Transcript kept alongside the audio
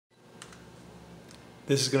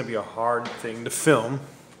This is going to be a hard thing to film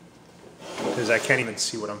because I can't even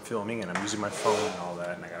see what I'm filming, and I'm using my phone and all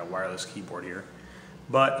that, and I got a wireless keyboard here.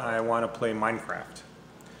 But I want to play Minecraft.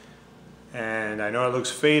 And I know it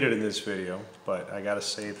looks faded in this video, but I gotta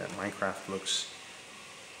say that Minecraft looks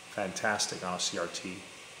fantastic on a CRT.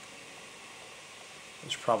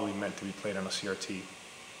 It's probably meant to be played on a CRT.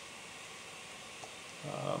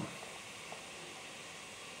 I'm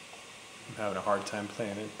having a hard time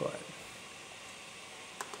playing it, but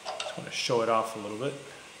I just want to show it off a little bit.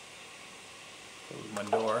 Close my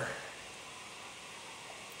door.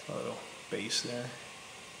 A little base there.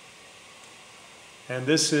 And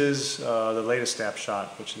this is the latest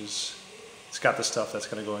snapshot, which is, it's got the stuff that's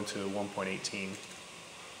going to go into 1.18.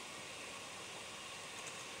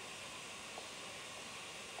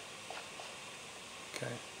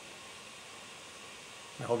 Okay.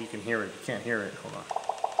 I hope you can hear it. If you can't hear it, hold on.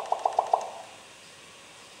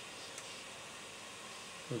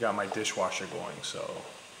 We got my dishwasher going, so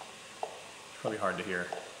it's probably hard to hear.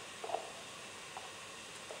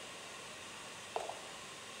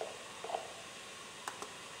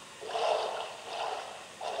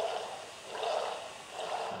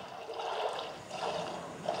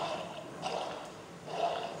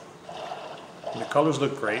 The colors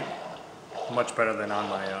look great, much better than on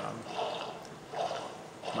my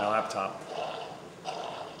my laptop.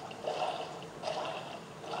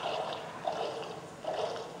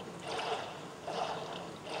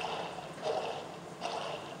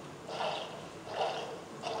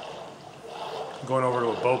 I'm going over to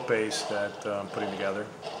a boat base that I'm putting together,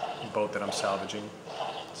 a boat that I'm salvaging.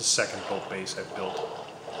 It's the second boat base I've built.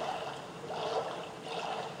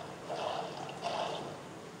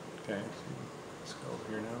 Okay. Let's go over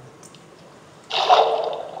here now.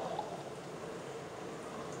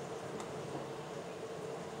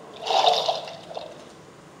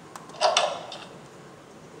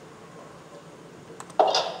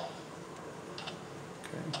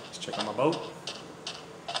 Okay, let's check on my boat.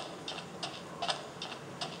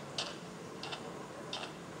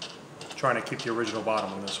 Trying to keep the original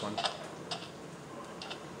bottom on this one.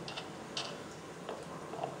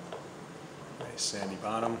 Nice sandy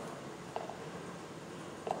bottom.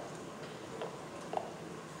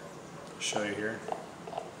 Show you here.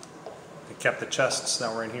 I kept the chests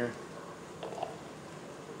that were in here.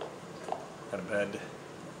 Got a bed.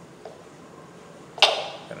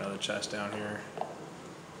 Got another chest down here.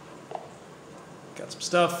 Got some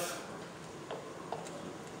stuff.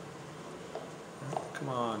 Oh, come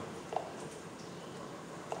on.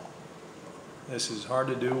 This is hard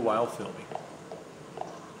to do while filming.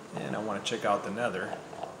 And I want to check out the nether.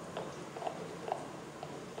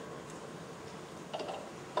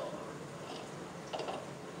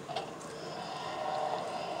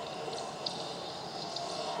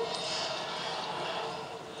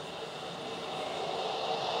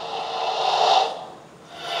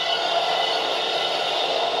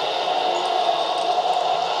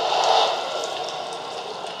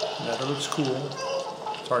 Nether looks cool.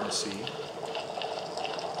 It's hard to see.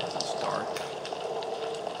 It's dark.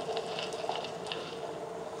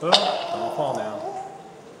 Oh, don't fall now.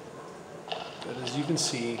 But as you can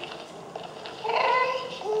see,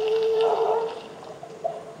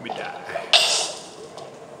 we die.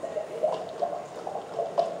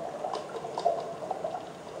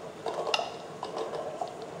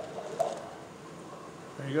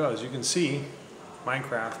 There you go. As you can see,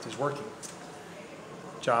 Minecraft is working.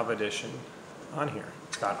 Java Edition on here.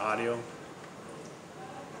 It's got audio.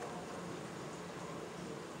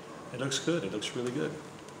 It looks good. It looks really good.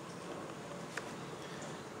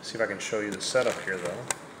 See if I can show you the setup here though.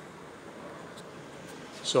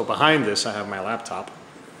 So behind this I have my laptop.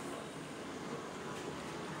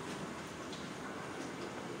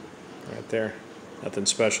 Right there. Nothing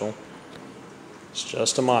special. It's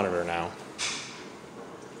just a monitor now.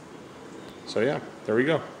 So yeah, there we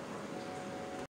go.